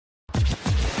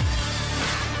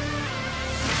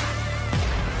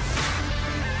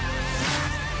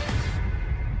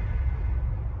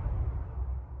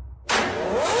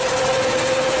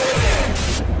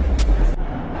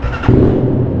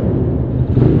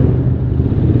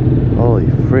Holy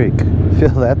freak, feel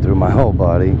that through my whole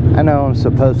body. I know I'm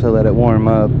supposed to let it warm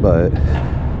up, but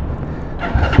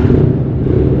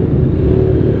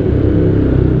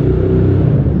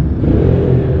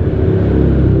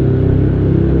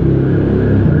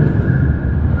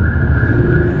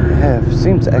yeah, it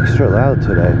seems extra loud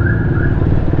today.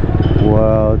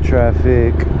 Wow,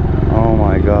 traffic. Oh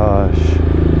my gosh.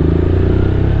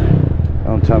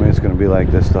 Don't tell me it's gonna be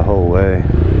like this the whole way.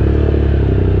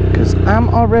 I'm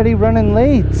already running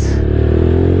late.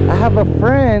 I have a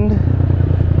friend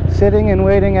sitting and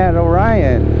waiting at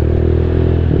Orion.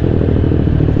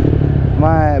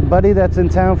 My buddy that's in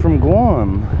town from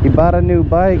Guam. He bought a new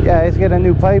bike. Yeah, he's got a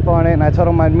new pipe on it, and I told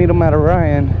him I'd meet him at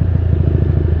Orion.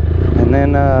 And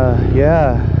then,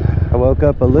 yeah, I woke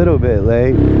up a little bit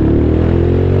late.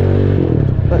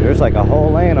 Look, there's like a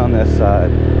whole lane on this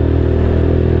side.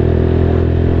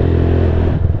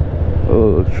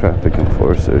 Oh, traffic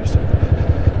enforcers.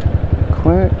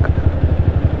 Quick.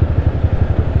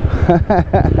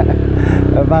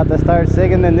 I'm about to start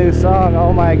singing the new song.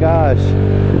 Oh my gosh.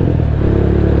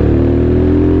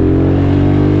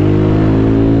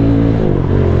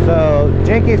 So,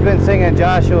 Jinky's been singing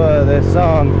Joshua this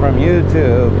song from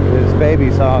YouTube, his baby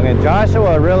song, and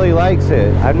Joshua really likes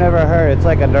it. I've never heard it. It's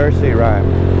like a nursery rhyme.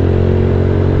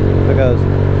 It goes,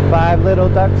 5 little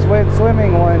ducks went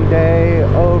swimming one day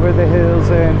over the hills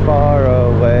and far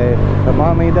away. The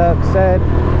mommy duck said,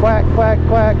 quack, quack,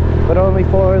 quack, but only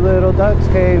 4 little ducks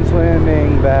came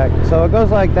swimming back. So it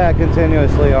goes like that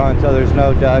continuously on until there's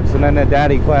no ducks, and then the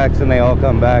daddy quacks and they all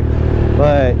come back.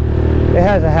 But it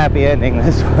has a happy ending,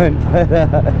 this one. But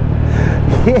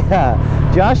yeah,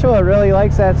 Joshua really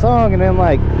likes that song, and then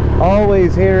like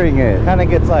always hearing it kind of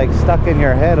gets like stuck in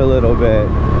your head a little bit.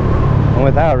 And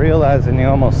without realizing, you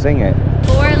almost sing it.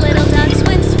 4 little ducks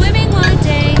went swimming one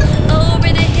day over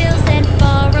the hills and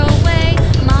far away.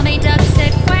 Mommy duck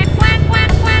said quack, quack,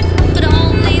 quack, quack, but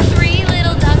only 3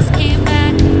 little ducks came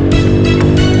back.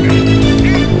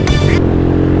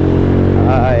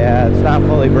 Yeah, it's not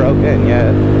fully broken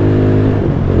yet.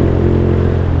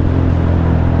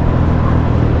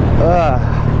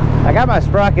 I got my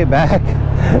sprocket back.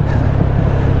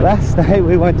 Last night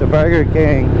we went to Burger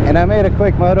King, and I made a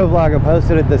quick moto vlog and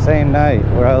posted it the same night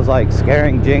where I was like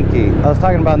scaring Jinky. I was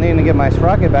talking about needing to get my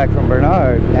sprocket back from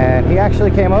Bernard, and he actually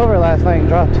came over last night and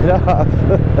dropped it off.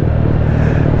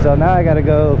 So now I gotta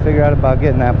go figure out about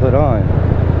getting that put on.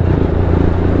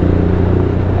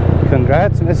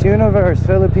 Congrats, Miss Universe,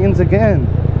 Philippines again.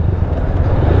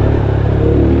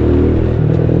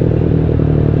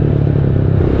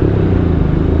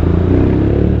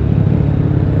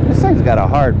 It's got a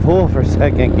hard pull for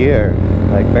second gear,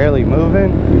 like barely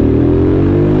moving.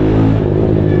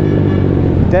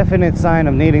 Definite sign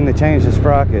of needing to change the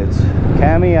sprockets.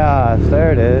 Camias,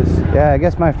 there it is. Yeah, I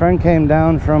guess my friend came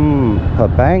down from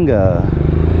Pampanga.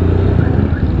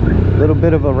 Little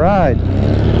bit of a ride,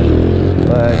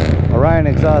 but Orion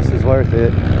exhaust is worth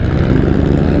it.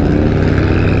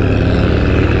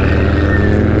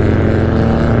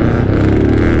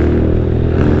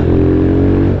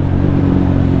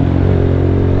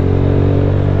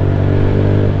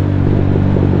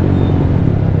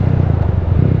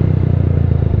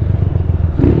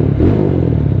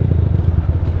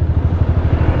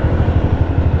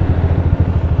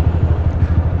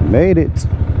 Made it.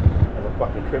 Have a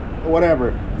fucking trip.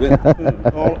 Whatever.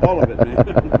 all of it, man.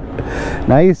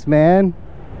 Nice, man.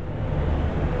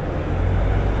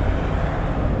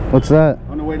 What's that?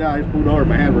 On the way down, I just pulled over.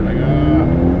 My hands were like,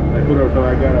 I pulled over, so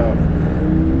I got a...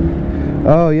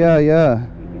 Oh, yeah, yeah.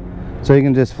 So you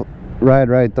can just ride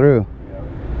right through. Yeah.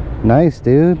 Nice,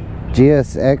 dude.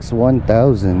 GSX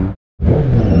 1000.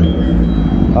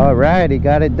 All right, he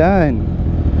got it done.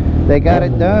 They got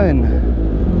it done.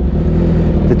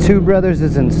 The Two Brothers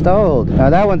is installed. Now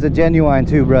that one's a genuine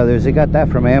Two Brothers. He got that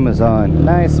from Amazon.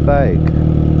 Nice bike.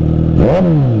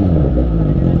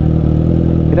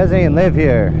 He doesn't even live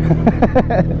here.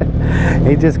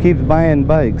 He just keeps buying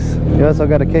bikes. He also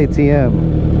got a KTM.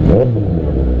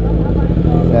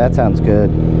 Yeah, that sounds good.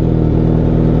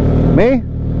 Me?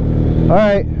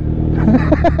 Alright.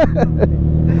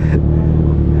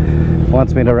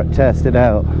 Wants me to test it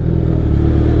out.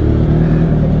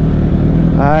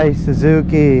 Hi,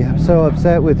 Suzuki. I'm so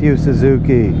upset with you,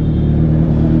 Suzuki.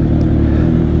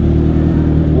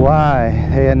 Why?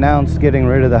 They announced getting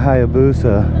rid of the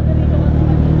Hayabusa.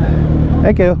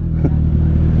 Thank you.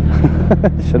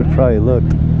 Should have probably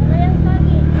looked.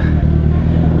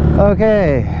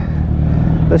 Okay,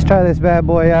 let's try this bad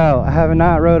boy out. I have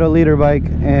not rode a leader bike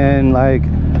in like,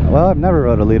 well, I've never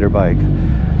rode a leader bike.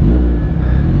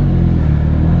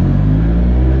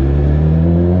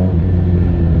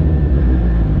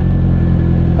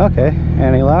 Okay,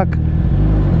 anti-lock.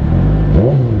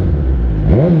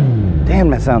 Damn,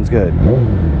 that sounds good.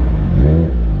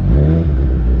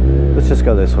 Let's just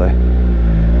go this way.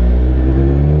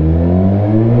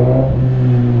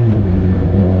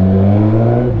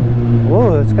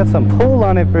 Whoa, it's got some pull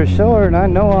on it for sure, and I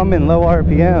know I'm in low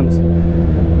RPMs.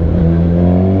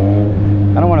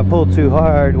 I don't want to pull too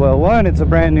hard. Well, one, it's a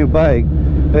brand new bike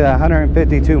with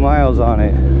 152 miles on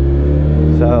it,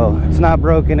 so it's not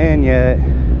broken in yet,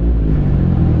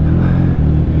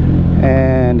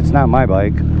 and it's not my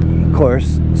bike, of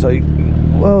course, so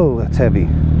whoa, that's heavy.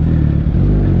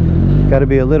 Got to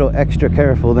be a little extra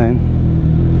careful then.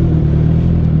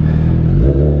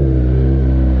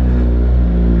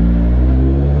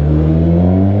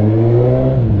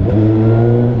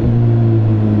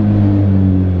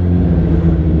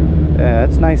 Yeah,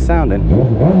 that's nice sounding.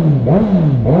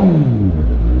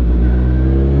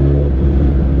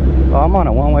 Oh, I'm on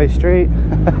a one-way street.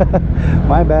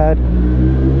 My bad.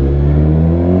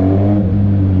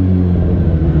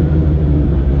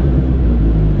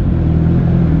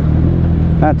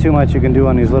 Not too much you can do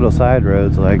on these little side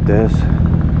roads like this,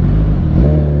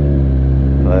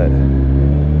 but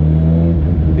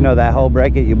you know that whole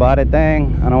break it you bought it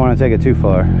thing, I don't want to take it too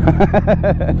far.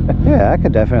 Yeah, I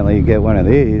could definitely get one of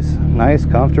these. Nice,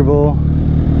 comfortable,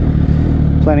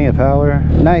 plenty of power,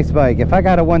 nice bike. If I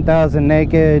got a 1000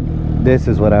 naked, this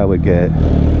is what I would get.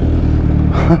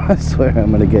 I swear I'm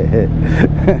gonna get hit.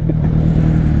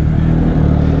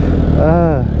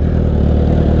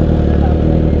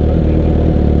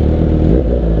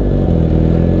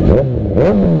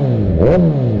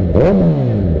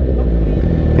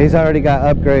 He's already got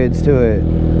upgrades to it.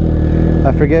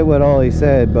 I forget what all he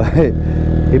said, but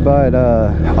he bought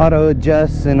auto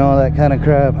adjusts and all that kind of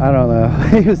crap. I don't know.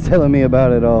 He was telling me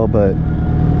about it all, but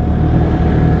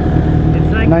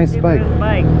it's like nice a bike.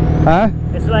 bike. Huh?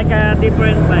 It's like a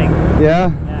different bike.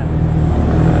 Yeah? Yeah.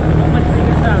 How much did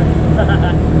it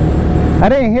sound? I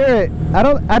didn't hear it.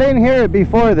 I didn't hear it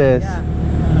before this. Yeah.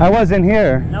 I wasn't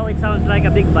here. Now it sounds like a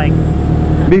big bike.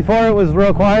 Before it was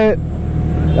real quiet.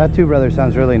 That Two Brothers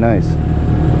sounds really nice.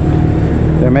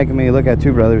 They're making me look at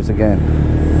Two Brothers again.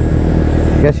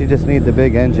 I guess you just need the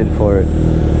big engine for it.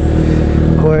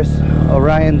 Of course,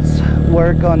 Orion's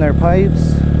work on their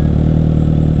pipes.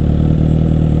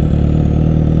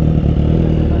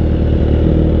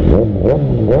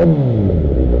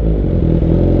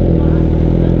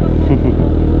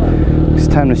 It's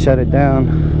time to shut it down.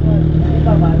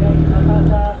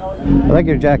 I like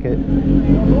your jacket.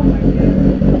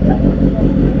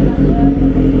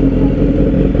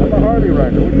 I'm a Harley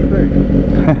rider. What do you think?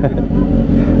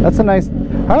 That's a nice.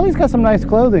 Harley's got some nice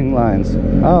clothing lines.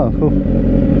 Oh, cool.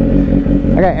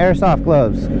 I got airsoft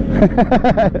gloves,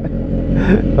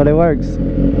 but it works.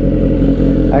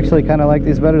 I actually kind of like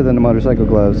these better than the motorcycle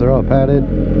gloves. They're all padded.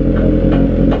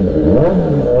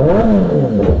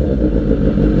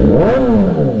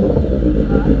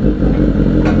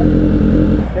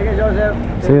 Take it, Joseph.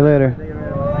 See you later.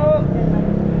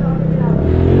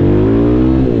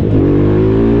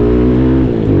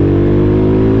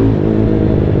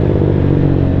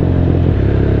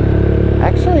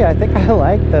 Actually, I think I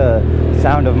like the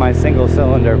sound of my single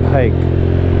cylinder bike.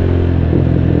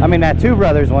 I mean, that Two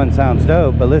Brothers one sounds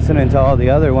dope, but listening to all the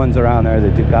other ones around there, the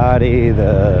Ducati,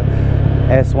 the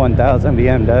S1000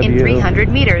 BMW. In 300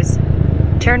 meters,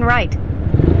 turn right,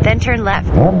 then turn left.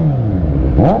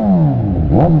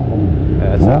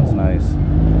 Yeah, that sounds nice.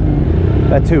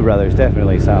 That Two Brothers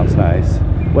definitely sounds nice.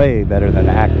 Way better than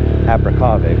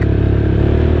Aprakovic.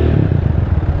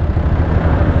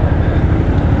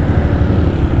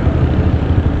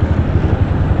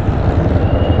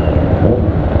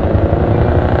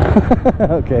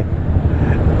 Okay.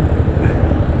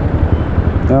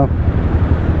 No.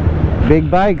 Big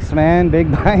bikes, man.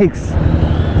 Big bikes.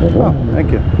 Oh,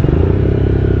 thank you.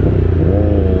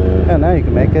 Yeah, now you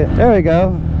can make it. There we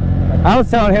go. I was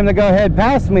telling him to go ahead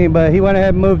past me, but he went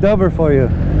ahead and moved over for you.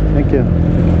 Thank you.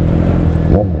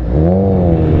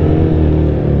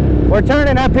 We're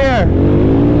turning up here.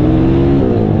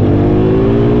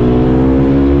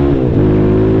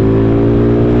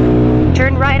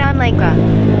 Turn right on Lenca,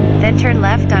 then turn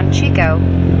left on Chico.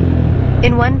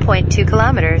 In 1.2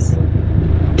 kilometers,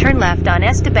 turn left on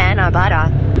Esteban Abada.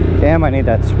 Damn, I need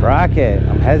that sprocket.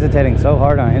 I'm hesitating so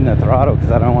hard on hitting the throttle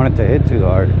because I don't want it to hit too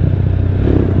hard.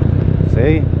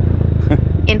 See?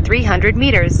 In 300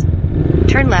 meters,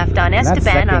 turn left on And that's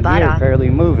Esteban second gear, Abada. barely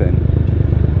moving.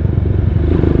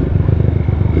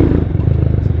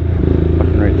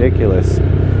 Fucking ridiculous.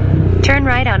 Turn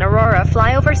right on Aurora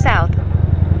Flyover South.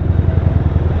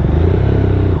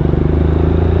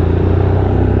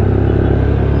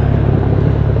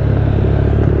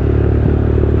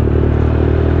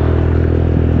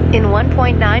 In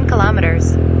 1.9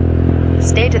 kilometers,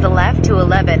 stay to the left to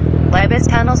 11, Libis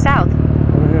Tunnel South.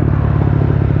 Over here.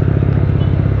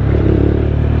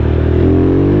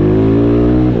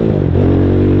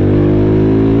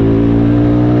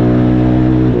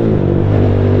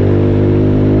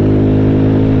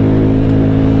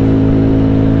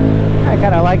 I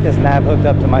kind of like this nav hooked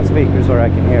up to my speakers where I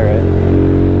can hear it.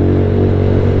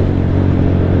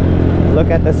 Look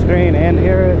at the screen and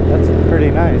hear it. That's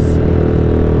pretty nice.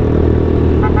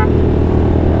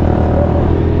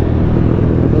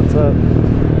 What's up?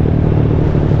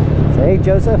 Say, hey,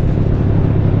 Joseph.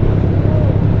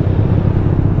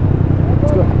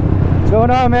 What's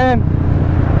going on, man?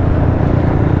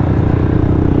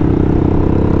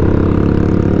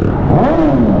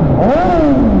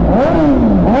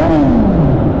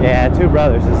 Yeah, Two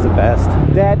Brothers is the best.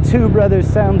 That Two Brothers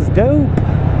sounds dope.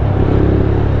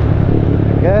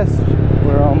 I guess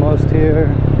we're almost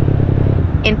here.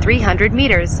 In 300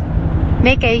 meters,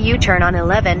 make a U-turn on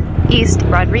 11, East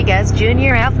Rodriguez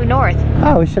Jr. Avenue North.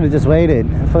 Oh, we should have just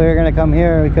waited. If we were gonna come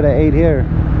here, we could have ate here.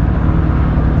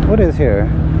 What is here?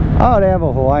 Oh, they have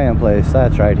a Hawaiian place.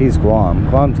 That's right, he's Guam.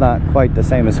 Guam's not quite the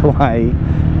same as Hawaii,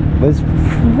 but it's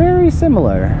very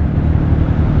similar.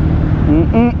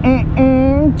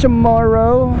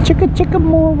 Tomorrow.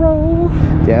 Chicka-chicka-moro.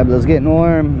 Diablo's getting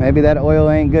warm. Maybe that oil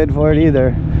ain't good for it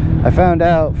either. I found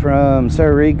out from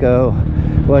Sir Rico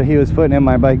what he was putting in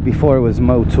my bike before was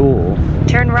Motul.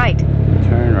 Turn right.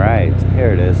 Turn right.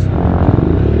 Here it is.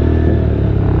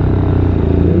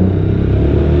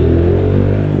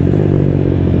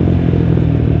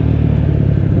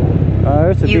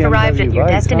 There's a You've BMW arrived at your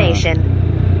bike, destination. huh?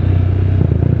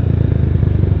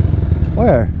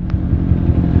 Where?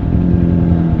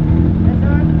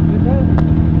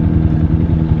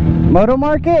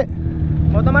 MotoMarket?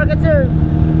 MotoMarket, sir.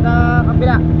 Sa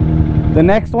kabila. The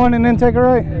next one and then take a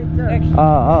right? Next.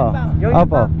 Oh.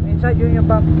 Opo. Inside Union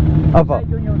Bank. Opo.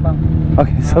 Inside Union Bank.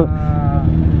 Okay, so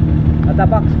At the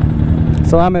box.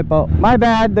 salamat po. My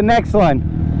bad, the next one.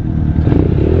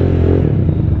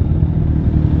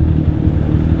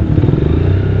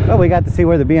 Oh, we got to see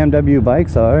where the BMW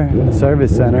bikes are. The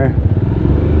service center.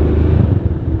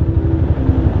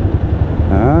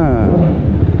 Ah,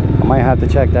 I might have to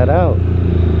check that out.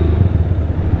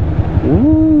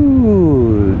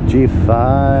 Ooh,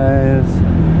 G5s.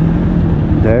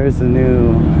 There's the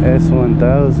new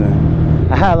S1000.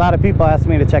 I had a lot of people ask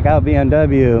me to check out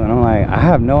BMW, and I'm like, I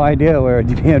have no idea where a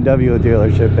BMW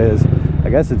dealership is. I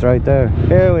guess it's right there.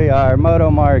 Here we are,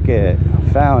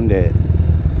 MotoMarket. Found it.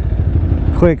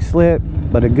 Quick slip,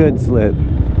 but a good slip.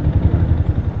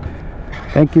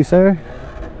 Thank you, sir.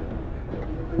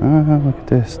 Look at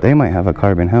this. They might have a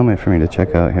carbon helmet for me to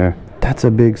check out here. That's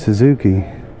a big Suzuki.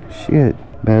 Shit.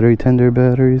 Battery tender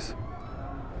batteries.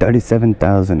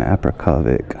 37,000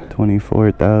 Aprakovic.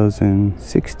 24,000.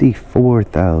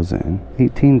 64,000.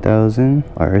 18,000.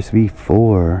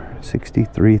 RSV4.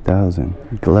 63,000.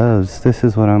 Gloves. This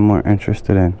is what I'm more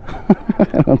interested in. I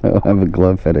don't know. I have a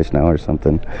glove fetish now or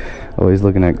something. Always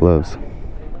looking at gloves.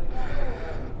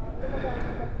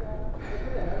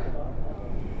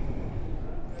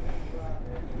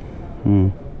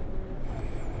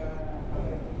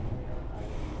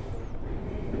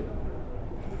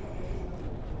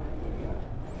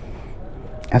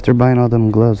 After buying all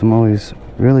them gloves, I'm always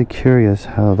really curious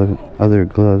how the other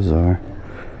gloves are.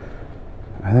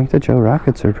 I think the Joe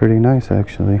Rockets are pretty nice,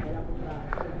 actually.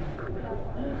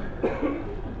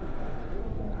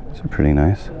 These are pretty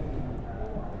nice.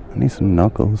 I need some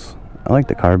knuckles. I like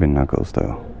the carbon knuckles,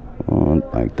 though. I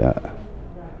don't like that.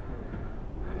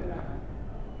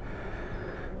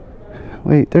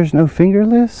 Wait, there's no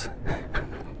fingerless?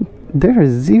 There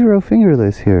is 0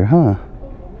 fingerless here, huh?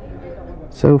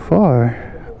 So far,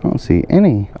 I don't see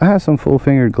any. I have some full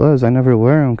fingered gloves. I never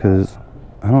wear them because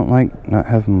I don't like not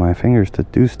having my fingers to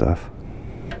do stuff.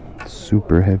 It's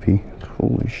super heavy.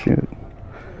 Holy shit.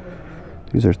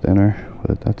 These are thinner,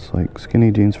 but that's like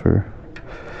skinny jeans for...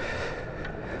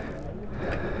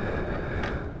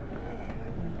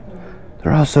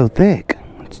 They're all so thick.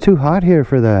 It's too hot here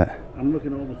for that. I'm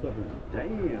looking at all the stuff and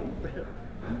damn.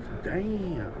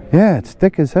 Damn. Yeah, it's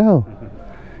thick as hell.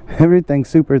 Everything's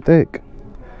super thick.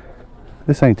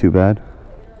 This ain't too bad.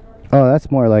 Oh, that's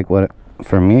more like what,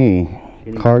 for me,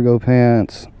 Cargo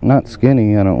pants. Not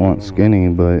skinny. I don't want skinny,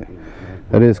 but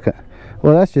that is.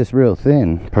 Well, that's just real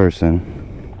thin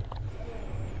person.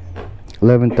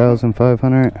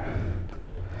 11,500.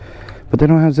 But they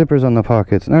don't have zippers on the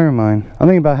pockets. Never mind. I'm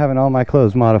thinking about having all my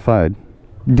clothes modified.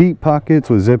 Deep pockets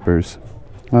with zippers.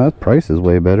 Oh, that price is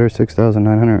way better.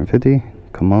 6,950.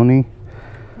 Kimono.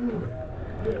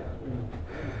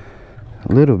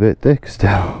 A little bit thick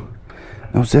still.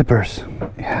 No zippers.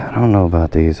 Yeah, I don't know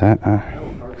about these.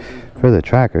 For the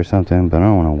track or something, but I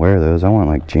don't want to wear those. I want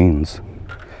like jeans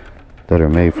that are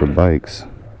made for bikes.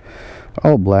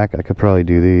 All black. I could probably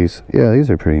do these. Yeah, these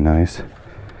are pretty nice.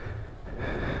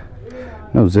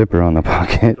 No zipper on the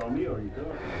pocket.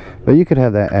 But you could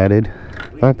have that added.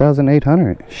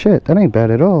 5,800. Shit, that ain't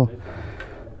bad at all.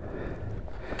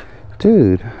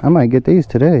 Dude, I might get these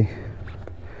today.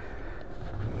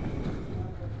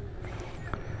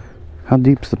 How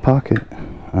deep's the pocket?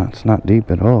 Oh, it's not deep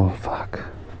at all. Fuck.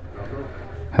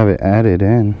 Have it added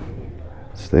in.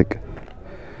 It's thick.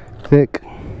 Thick.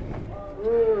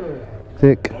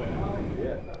 Thick.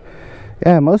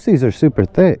 Yeah, most of these are super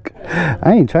thick.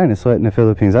 I ain't trying to sweat in the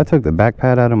Philippines. I took the back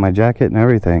pad out of my jacket and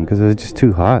everything because it was just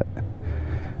too hot.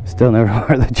 Still never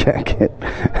wore the jacket.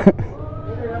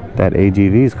 That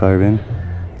AGV's carbon.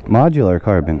 Modular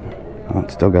carbon. Oh,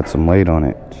 it's still got some weight on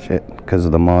it. Shit, because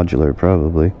of the modular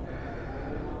probably.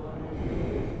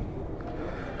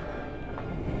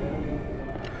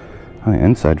 Oh, the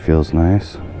inside feels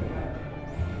nice.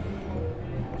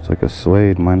 It's like a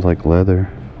suede. Mine's like leather.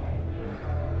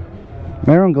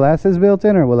 Maroon glasses built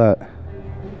in or will that?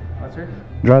 What's sir?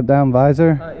 Drop down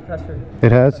visor? It has sir.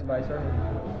 It has? Visor.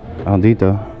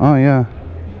 Aldito. Oh yeah.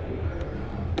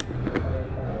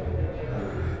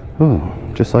 Oh,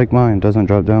 just like mine. Doesn't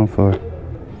drop down far.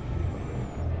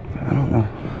 I don't know.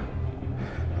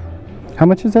 How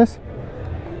much is this?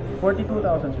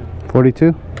 42,000 sir.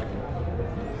 42?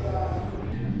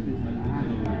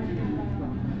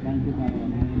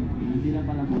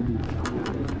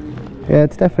 Yeah,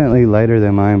 it's definitely lighter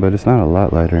than mine, but it's not a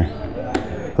lot lighter.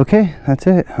 Okay, that's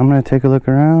it. I'm gonna take a look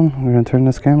around. We're gonna turn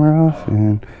this camera off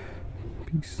and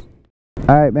peace.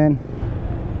 Alright, man.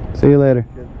 See you later.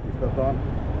 You still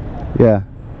on? Yeah.